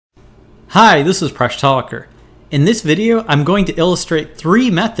Hi, this is Presh Talker. In this video, I'm going to illustrate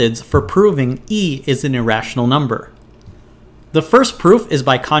three methods for proving E is an irrational number. The first proof is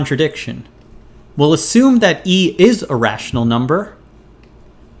by contradiction. We'll assume that E is a rational number.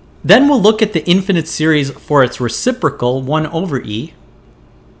 Then we'll look at the infinite series for its reciprocal 1 over E.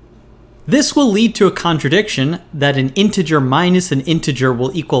 This will lead to a contradiction that an integer minus an integer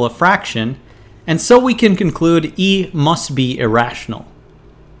will equal a fraction, and so we can conclude E must be irrational.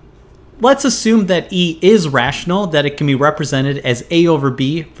 Let's assume that E is rational, that it can be represented as A over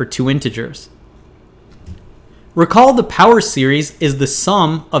B for two integers. Recall the power series is the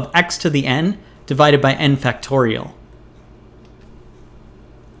sum of x to the n divided by n factorial.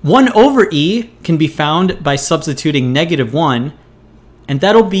 1 over E can be found by substituting -1, and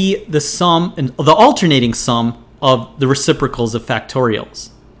that'll be the sum, the alternating sum of the reciprocals of factorials.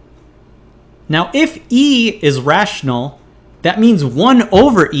 Now, if E is rational, that means 1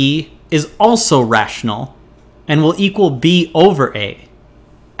 over E is also rational and will equal B over A.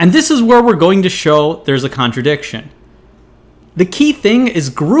 And this is where we're going to show there's a contradiction. The key thing is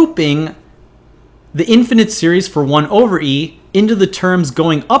grouping the infinite series for 1 over E into the terms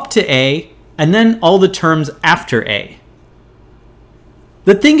going up to A and then all the terms after A.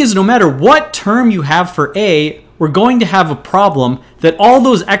 The thing is, no matter what term you have for A, we're going to have a problem that all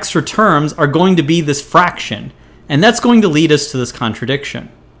those extra terms are going to be this fraction, and that's going to lead us to this contradiction.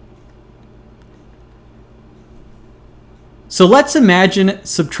 So let's imagine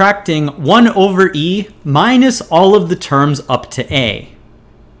subtracting 1 over E minus all of the terms up to A.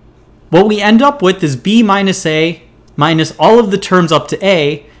 What we end up with is B minus A minus all of the terms up to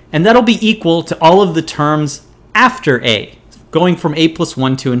A, and that'll be equal to all of the terms after A, going from A plus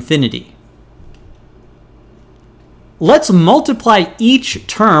 1 to infinity. Let's multiply each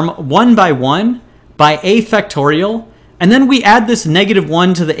term one by one by A factorial, and then we add this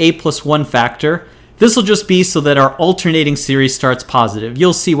 -1 to the A plus 1 factor. This will just be so that our alternating series starts positive.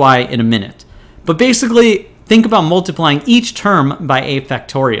 You'll see why in a minute. But basically, think about multiplying each term by A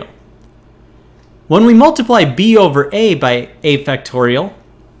factorial. When we multiply B over A by A factorial,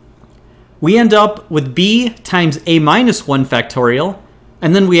 we end up with B times A minus 1 factorial,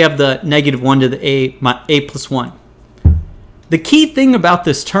 and then we have the -1 to the A plus 1. The key thing about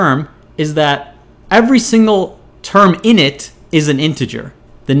this term is that every single term in it is an integer.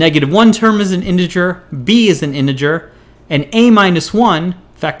 The -1 term is an integer, B is an integer, and A minus 1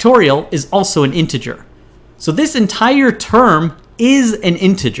 factorial is also an integer. So this entire term is an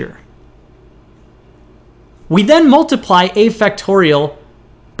integer. We then multiply A factorial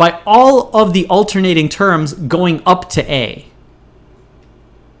by all of the alternating terms going up to A.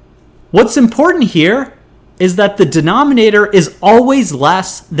 What's important here is that the denominator is always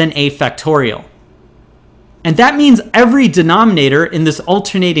less than A factorial. And that means every denominator in this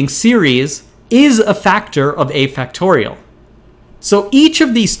alternating series is a factor of A factorial. So each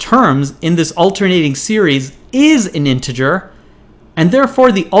of these terms in this alternating series is an integer, and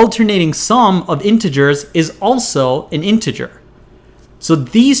therefore the alternating sum of integers is also an integer. So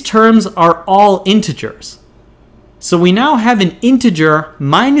these terms are all integers. So we now have an integer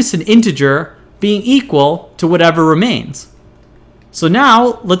minus an integer being equal to whatever remains. So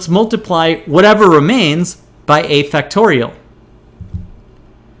now let's multiply whatever remains by A factorial.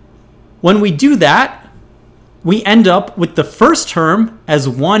 When we do that, we end up with the first term as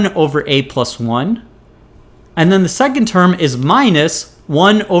 1 over A plus 1, and then the second term is minus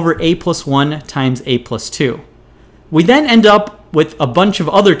 1 over A plus 1 times A plus 2. We then end up with a bunch of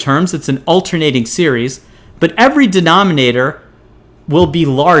other terms. It's an alternating series, but every denominator will be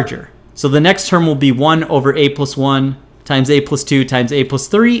larger. So the next term will be 1 over A plus 1 times A plus 2 times A plus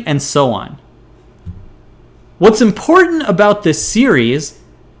 3, and so on. What's important about this series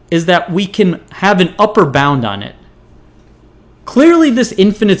is that we can have an upper bound on it. Clearly, this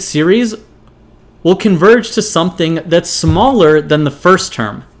infinite series will converge to something that's smaller than the first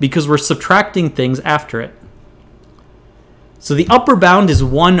term because we're subtracting things after it. So the upper bound is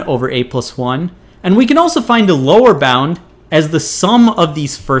 1 over A plus 1, and we can also find a lower bound as the sum of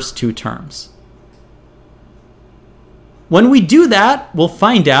these first two terms. When we do that, we'll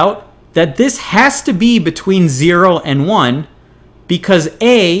find out that this has to be between 0 and 1 because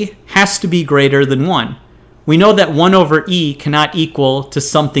A has to be greater than 1. We know that 1 over E cannot equal to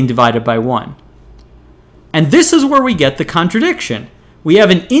something divided by 1. And this is where we get the contradiction. We have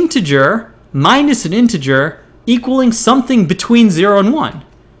an integer minus an integer equaling something between 0 and 1.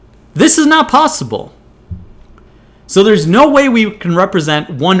 This is not possible. So there's no way we can represent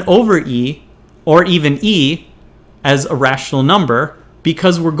 1 over E or even E as a rational number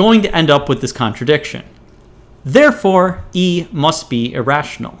because we're going to end up with this contradiction. Therefore, E must be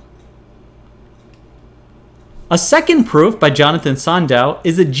irrational. A second proof by Jonathan Sandow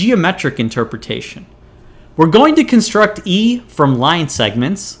is a geometric interpretation. We're going to construct E from line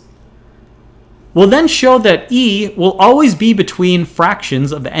segments. We'll then show that E will always be between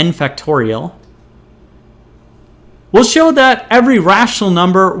fractions of n factorial. We'll show that every rational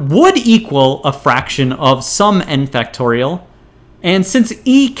number would equal a fraction of some n factorial. And since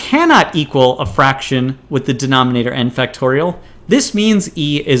E cannot equal a fraction with the denominator n factorial, this means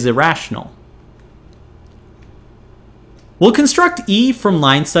E is irrational. We'll construct E from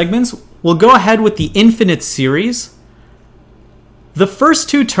line segments. We'll go ahead with the infinite series. The first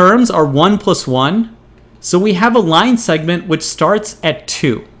two terms are 1 plus 1, so we have a line segment which starts at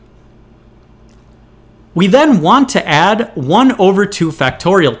 2. We then want to add 1 over 2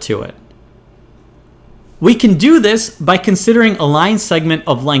 factorial to it. We can do this by considering a line segment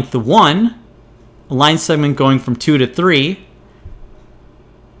of length 1, a line segment going from 2 to 3,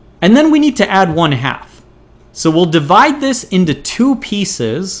 and then we need to add 1/2. So we'll divide this into 2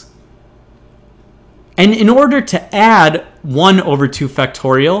 pieces, and in order to add 1 over 2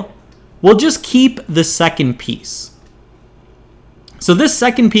 factorial, we'll just keep the second piece. So this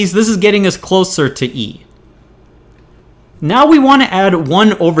second piece, this is getting us closer to E. Now we want to add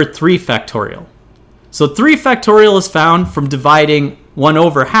 1 over 3 factorial. So 3 factorial is found from dividing 1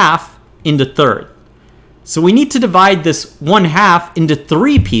 over half into third. So we need to divide this 1/2 into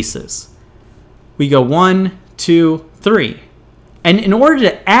 3 pieces. We go 1, 2, 3. And in order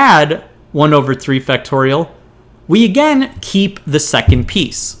to add 1 over 3 factorial, we again keep the second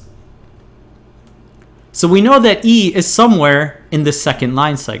piece. So we know that E is somewhere in the second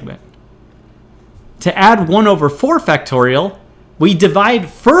line segment. To add 1 over 4 factorial, we divide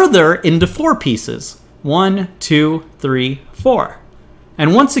further into 4 pieces. 1, 2, 3, 4.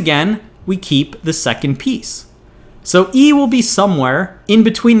 And once again, we keep the second piece. So E will be somewhere in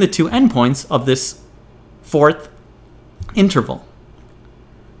between the two endpoints of this fourth interval.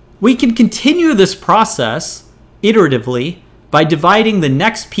 We can continue this process iteratively by dividing the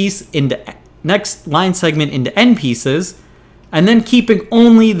next line segment into n pieces and then keeping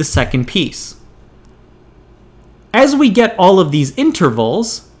only the second piece. As we get all of these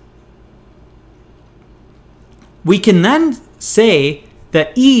intervals, we can then say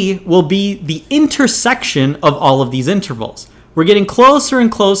that E will be the intersection of all of these intervals. We're getting closer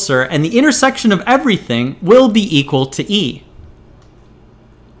and closer, and the intersection of everything will be equal to E.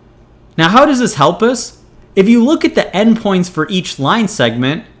 Now, how does this help us? If you look at the endpoints for each line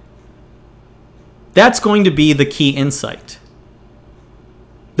segment, that's going to be the key insight.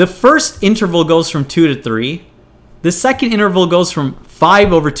 The first interval goes from 2 to 3. The second interval goes from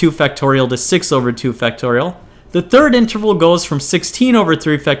 5 over 2 factorial to 6 over 2 factorial. The third interval goes from 16 over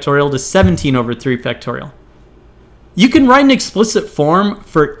 3 factorial to 17 over 3 factorial. You can write an explicit form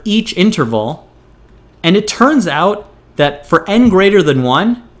for each interval, and it turns out that for n greater than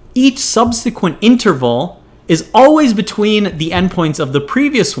 1, each subsequent interval is always between the endpoints of the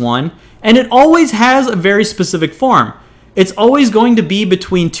previous one, and it always has a very specific form. It's always going to be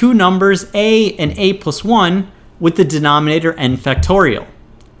between two numbers a and a plus 1 with the denominator n factorial.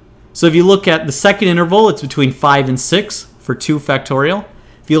 So if you look at the second interval, it's between 5 and 6 for 2 factorial.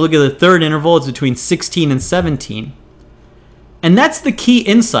 If you look at the third interval, it's between 16 and 17. And that's the key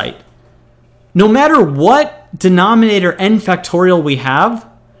insight. No matter what denominator n factorial we have,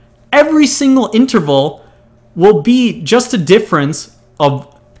 every single interval will be just a difference of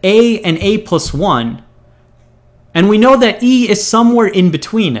a and a plus 1. And we know that E is somewhere in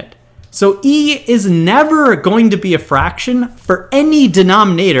between it. So E is never going to be a fraction for any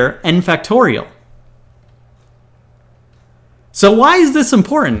denominator n factorial. So why is this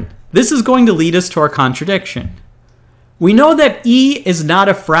important? This is going to lead us to our contradiction. We know that E is not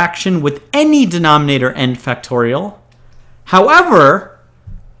a fraction with any denominator n factorial. However,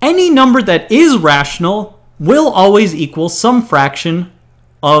 any number that is rational will always equal some fraction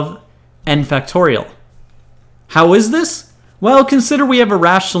of n factorial. How is this? Well, consider we have a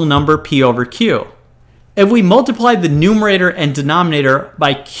rational number p over q. If we multiply the numerator and denominator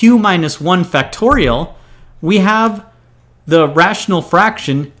by q minus 1 factorial, we have the rational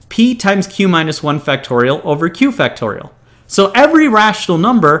fraction p times q minus 1 factorial over q factorial. So every rational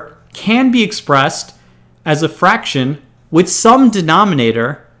number can be expressed as a fraction with some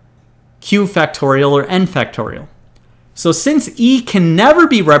denominator q factorial or n factorial. So since E can never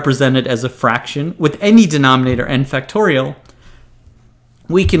be represented as a fraction with any denominator n factorial,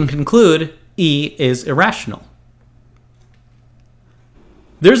 we can conclude E is irrational.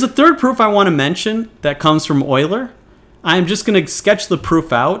 There's a third proof I want to mention that comes from Euler. I'm just going to sketch the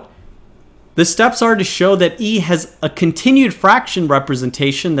proof out. The steps are to show that E has a continued fraction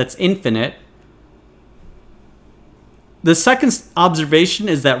representation that's infinite. The second observation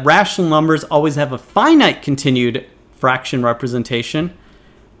is that rational numbers always have a finite continued fraction representation,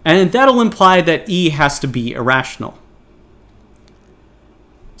 and that'll imply that E has to be irrational.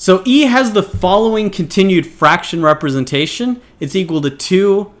 So E has the following continued fraction representation. It's equal to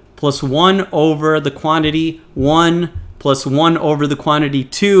 2 plus 1 over the quantity 1 plus 1 over the quantity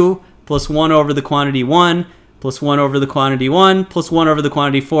 2 plus 1 over the quantity 1 plus 1 over the quantity 1 plus 1 over the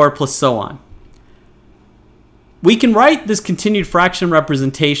quantity 4 plus so on. We can write this continued fraction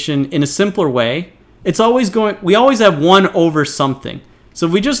representation in a simpler way. We always have 1 over something. So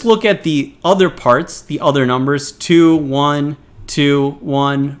if we just look at the other parts, the other numbers, 2, 1, 2,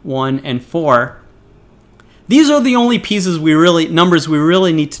 1, 1, and 4, these are the only numbers we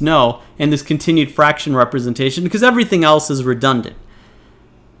really need to know in this continued fraction representation, because everything else is redundant.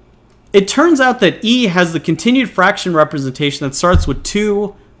 It turns out that E has the continued fraction representation that starts with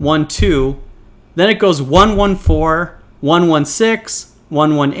 2, 1, 2, then it goes 1, 1, 4, 1, 1, 6,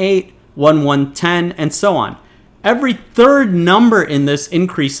 1, 1, 8, 1, 1, 10, and so on. Every third number in this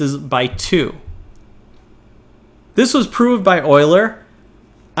increases by 2. This was proved by Euler.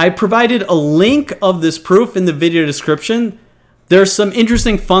 I provided a link of this proof in the video description. There's some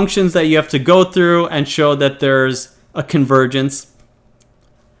interesting functions that you have to go through and show that there's a convergence.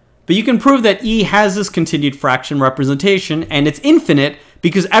 But you can prove that E has this continued fraction representation, and it's infinite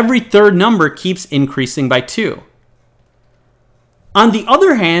because every third number keeps increasing by 2. On the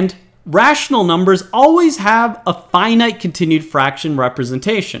other hand, rational numbers always have a finite continued fraction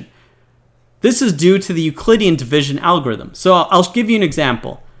representation. This is due to the Euclidean division algorithm. So I'll give you an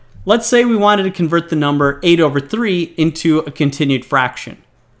example. Let's say we wanted to convert the number 8 over 3 into a continued fraction.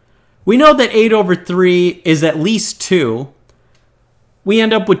 We know that 8 over 3 is at least 2. We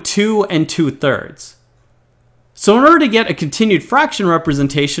end up with 2 and 2/3. So in order to get a continued fraction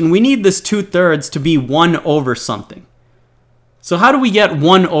representation, we need this 2/3 to be 1 over something. So how do we get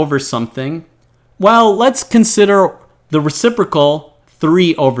 1 over something? Well, let's consider the reciprocal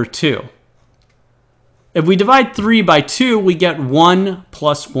 3 over 2. If we divide 3 by 2, we get 1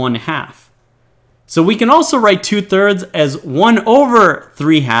 plus 1/2. So we can also write 2/3 as 1 over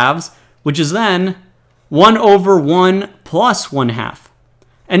 3/2, which is then 1 over 1 plus 1/2.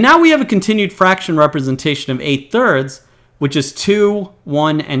 And now we have a continued fraction representation of 8/3, which is 2,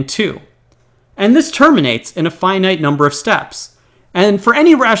 1, and 2. And this terminates in a finite number of steps. And for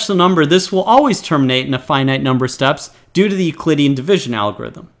any rational number, this will always terminate in a finite number of steps due to the Euclidean division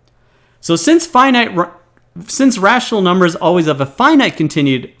algorithm. So since rational numbers always have a finite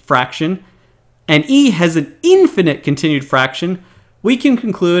continued fraction, and E has an infinite continued fraction, we can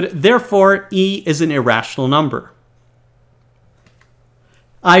conclude, therefore, E is an irrational number.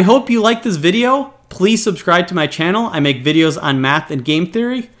 I hope you liked this video. Please subscribe to my channel. I make videos on math and game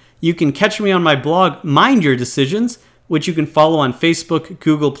theory. You can catch me on my blog, Mind Your Decisions, which you can follow on Facebook,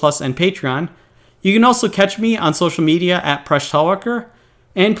 Google+, and Patreon. You can also catch me on social media at Presh Talwalkar.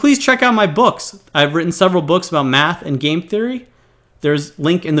 And please check out my books. I've written several books about math and game theory. There's a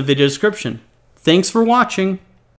link in the video description. Thanks for watching.